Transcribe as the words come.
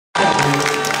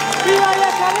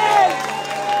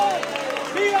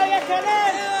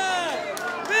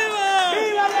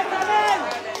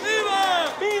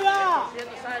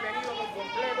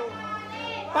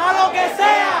para lo que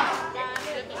sea,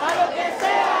 para lo que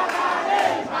sea,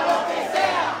 Canel, para lo que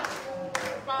sea,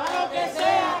 para lo que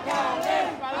sea, Canel,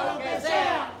 para lo que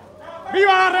sea.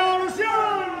 ¡Viva la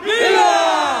revolución!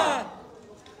 ¡Viva!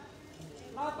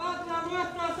 La patria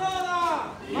nuestra sola.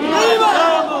 ¡Y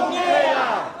marchamos con ella! La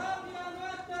patria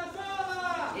nuestra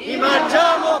sola. ¡Y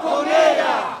marchamos con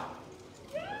ella!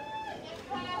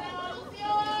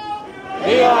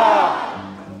 ¡Viva!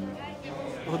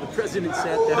 Oh, the president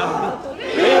sat down.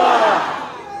 ¡Viva!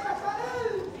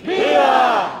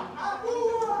 ¡Viva!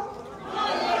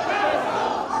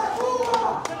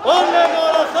 ¡Ponle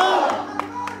corazón!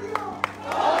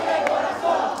 ¡Ponle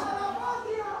corazón!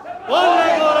 ¡Ponle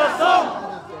corazón!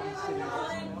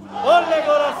 ¡Ponle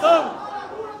corazón!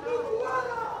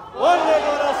 ¡Ponle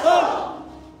corazón!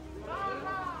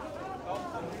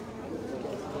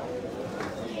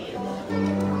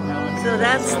 So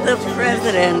that's the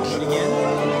president.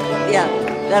 Yeah,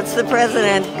 that's the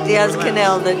president, Díaz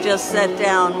Canel, that just sat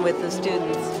down with the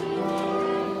students.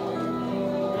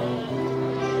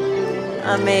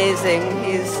 Amazing.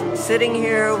 He's sitting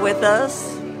here with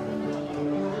us.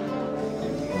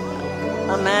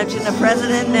 Imagine a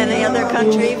president in any other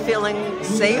country feeling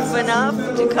safe enough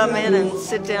to come in and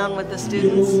sit down with the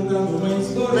students,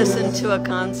 listen to a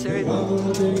concert.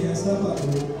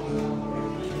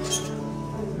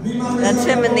 That's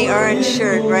him in the orange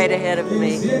shirt right ahead of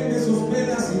me.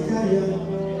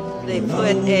 They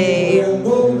put a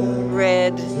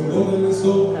red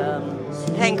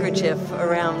handkerchief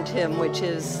around him, which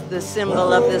is the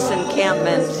symbol of this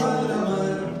encampment.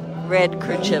 Red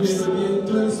kerchiefs. You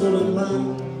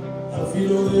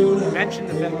mentioned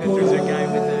the fact that there's a guy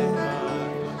with a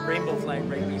rainbow flag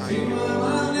right behind him.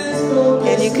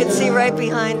 And you can see right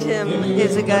behind him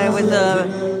is a guy with a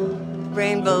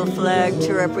rainbow flag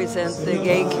to represent the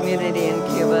gay community in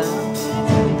Cuba.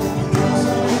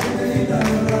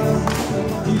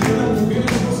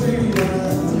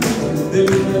 De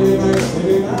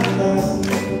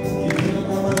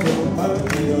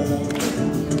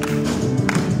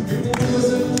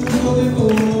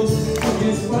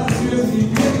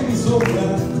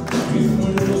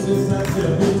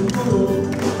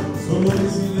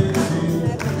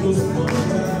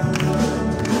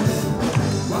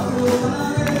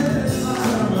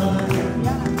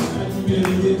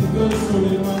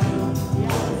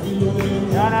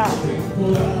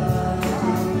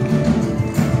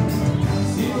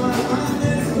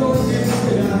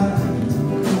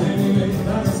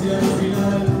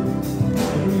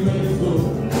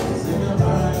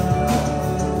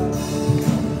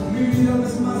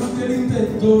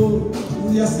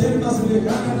hacer más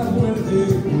lejana la muerte,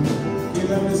 que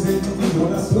darme sentido a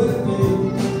la suerte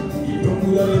y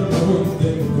procurar el nuevo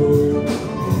intento.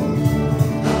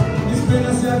 Mis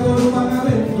penas se agolpan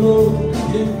adentro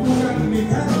y empujan mi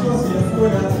canto hacia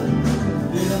afuera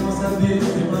de la más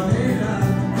ardiente manera,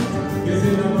 que es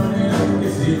de la manera que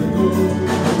siento.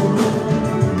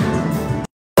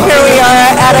 Here we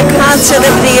are at a concert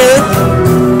of the youth.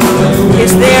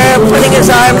 He's there putting his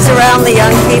arms around the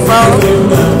young people.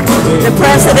 The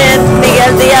president,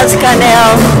 Miguel Díaz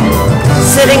Canel,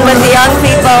 sitting with the young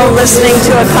people listening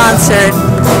to a concert.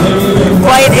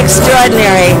 Quite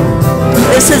extraordinary.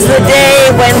 This is the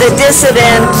day when the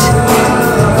dissident,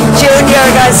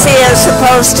 Junior Garcia, is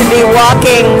supposed to be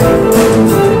walking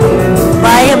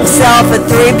by himself at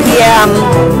 3 p.m.,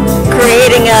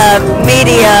 creating a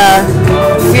media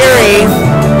fury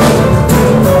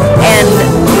and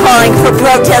calling for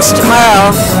protest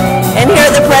tomorrow. And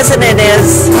here the president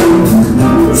is,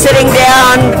 sitting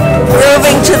down,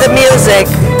 grooving to the music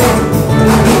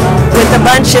with a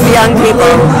bunch of young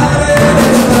people.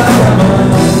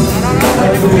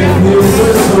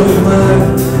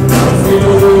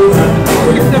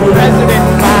 Here's the president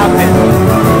clapping.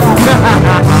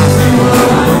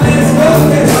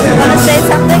 Want to say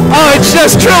something? Oh, it's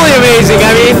just truly amazing.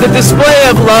 I mean, the display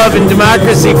of love and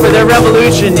democracy for their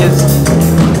revolution is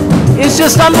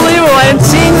just unbelievable. And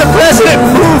seeing the president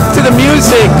move to the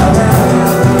music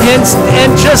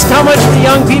and just how much the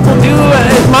young people do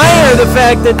admire the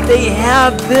fact that they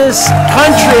have this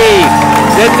country,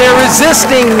 that they're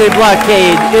resisting the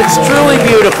blockade. It's truly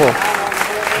beautiful.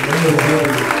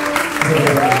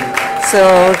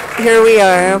 So here we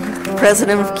are,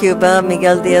 President of Cuba,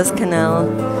 Miguel Díaz Canel,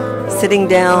 sitting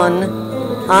down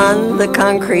on the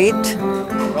concrete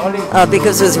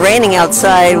because it was raining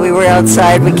outside. We were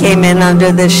outside. We came in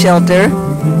under this shelter.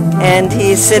 And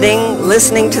he's sitting,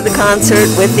 listening to the concert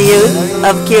with the youth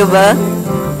of Cuba,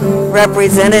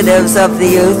 representatives of the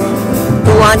youth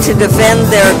who want to defend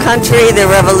their country, their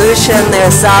revolution, their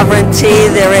sovereignty,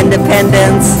 their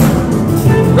independence.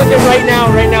 look at right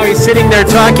now he's sitting there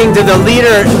talking to the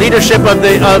leadership of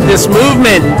this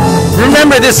movement.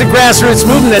 Remember, this is a grassroots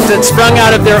movement that sprung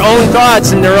out of their own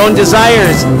thoughts and their own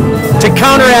desires to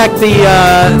counteract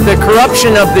the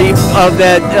corruption of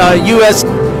that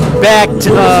U.S.-backed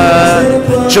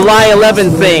July 11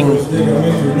 thing.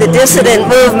 The dissident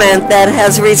movement that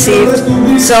has received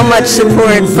so much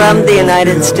support from the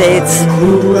United States,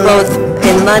 both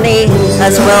in money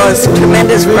as well as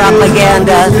tremendous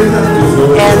propaganda.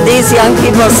 And these young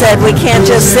people said, we can't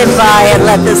just sit by and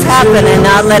let this happen and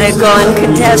not let it go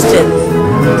uncontested.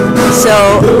 So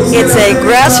it's a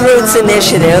grassroots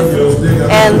initiative,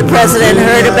 and the president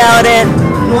heard about it,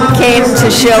 came to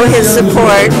show his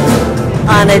support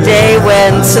on a day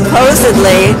when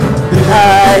supposedly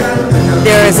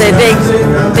there is a big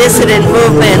dissident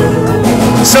movement.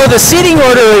 So the seating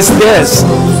order is this.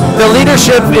 The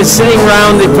leadership is sitting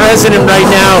around the president right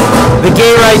now, the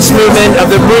gay rights movement, of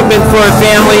the movement for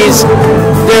families.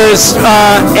 There's,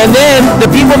 and then the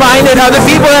people behind it are the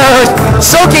people that are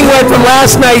soaking wet from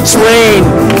last night's rain,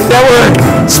 that were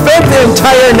spent the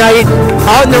entire night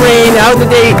out in the rain, out in the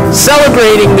day,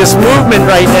 celebrating this movement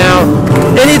right now.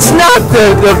 And it's not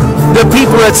the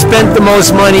people that spent the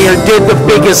most money or did the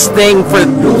biggest thing for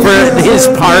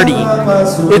his party.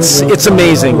 It's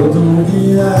amazing.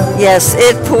 Yes,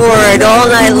 it poured all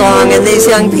night long, and these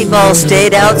young people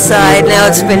stayed outside. Now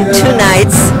it's been 2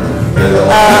 nights,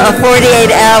 a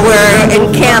 48-hour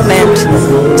encampment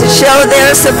to show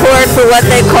their support for what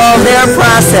they call their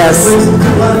process,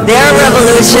 their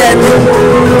revolution.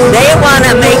 They want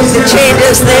to make the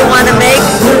changes they want to make.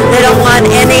 They don't want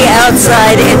any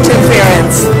outside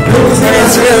interference. And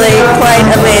it's really quite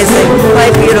amazing,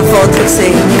 quite beautiful to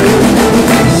see.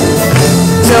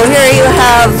 So here you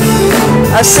have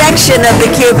a section of the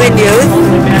Cuban youth.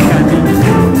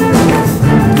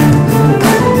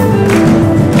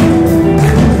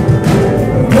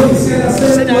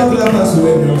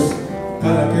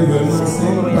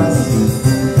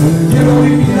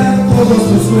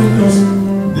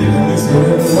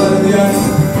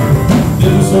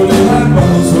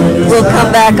 We'll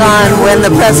come back on when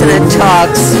the president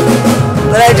talks,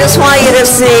 but I just want you to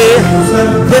see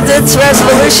that this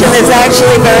resolution is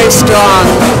actually very strong,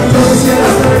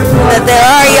 that there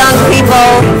are young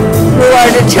people who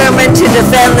are determined to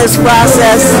defend this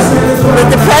process, that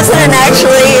the president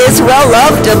actually is well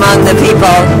loved among the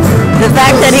people. The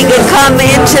fact that he could come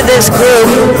into this group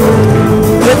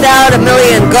without a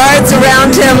million guards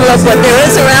around him. Look, what there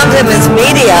is around him is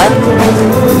media.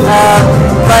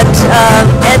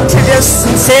 And to just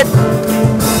sit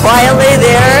quietly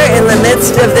there in the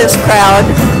midst of this crowd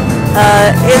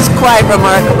is quite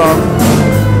remarkable.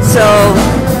 So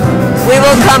we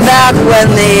will come back when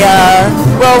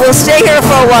we'll stay here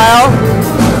for a while.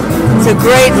 It's a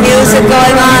great music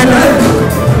going on.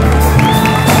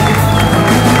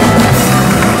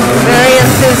 Very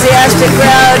enthusiastic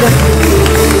crowd.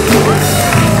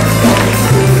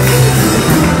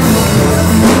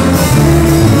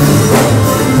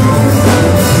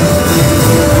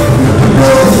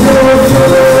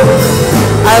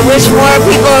 I wish more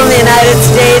people in the United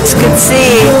States could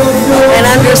see and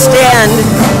understand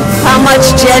how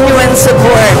much genuine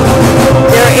support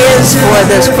there is for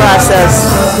this process.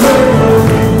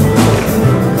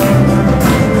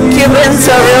 Cubans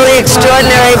are really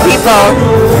extraordinary people.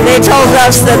 They told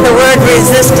us that the word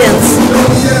resistance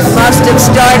must have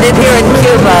started here in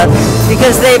Cuba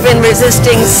because they've been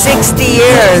resisting 60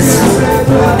 years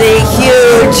the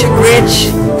huge,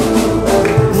 rich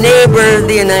neighbor,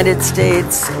 the United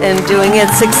States, and doing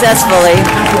it successfully.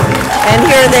 And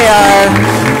here they are,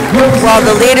 while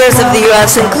the leaders of the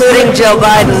U.S., including Joe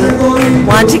Biden,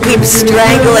 want to keep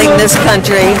strangling this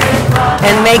country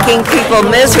and making people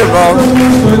miserable.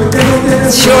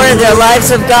 Sure, their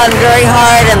lives have gotten very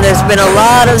hard, and there's been a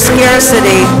lot of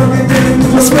scarcity,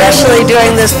 especially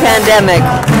during this pandemic.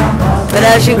 But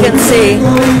as you can see,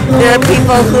 there are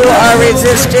people who are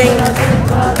resisting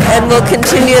and will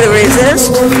continue to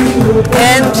resist.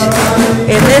 And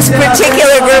in this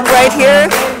particular group right here,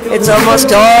 it's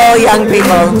almost all young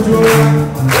people.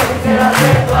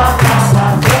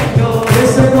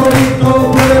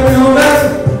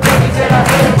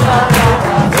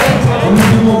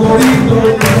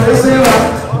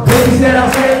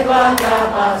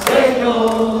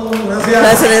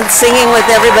 President singing with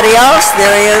everybody else.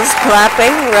 There he is,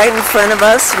 clapping right in front of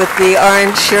us with the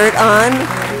orange shirt on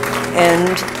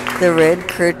and the red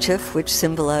kerchief, which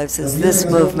symbolizes this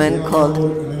movement called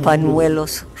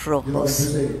Pañuelos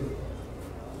Rojos.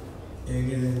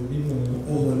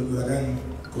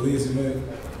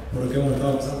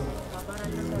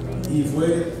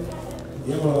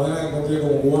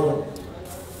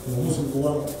 como músico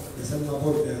cubano, de hacer un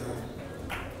aporte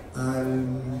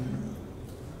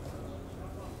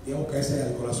digamos que ese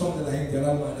al corazón de la gente, al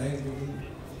alma de la gente.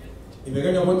 Y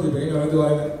pequeño aporte y pequeño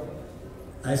evento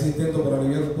a ese intento para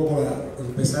aliviar un poco el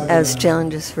pesar. As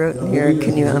John just wrote here,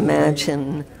 can you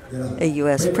imagine a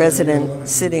U.S. president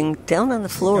sitting down on the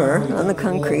floor, on the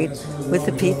concrete, with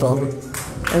the people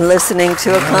and listening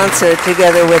to a concert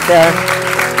together with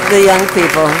the young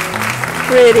people?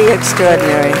 Pretty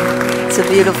extraordinary. It's a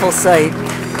beautiful sight.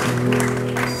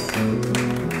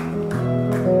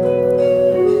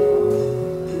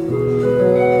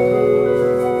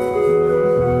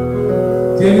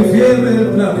 Tiene fiebre el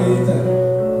planeta,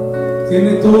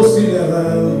 tiene tos y le ha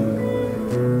dado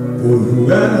por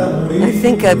jugar a morir. I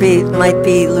think I might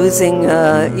be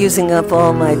using up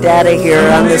all my data here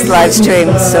on this live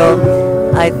stream, so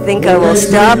I think I will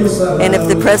stop, and if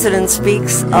the president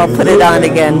speaks, I'll put it on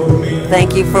again.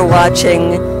 Thank you for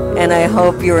watching, and I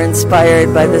hope you're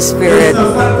inspired by the spirit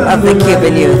of the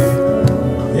Cuban youth.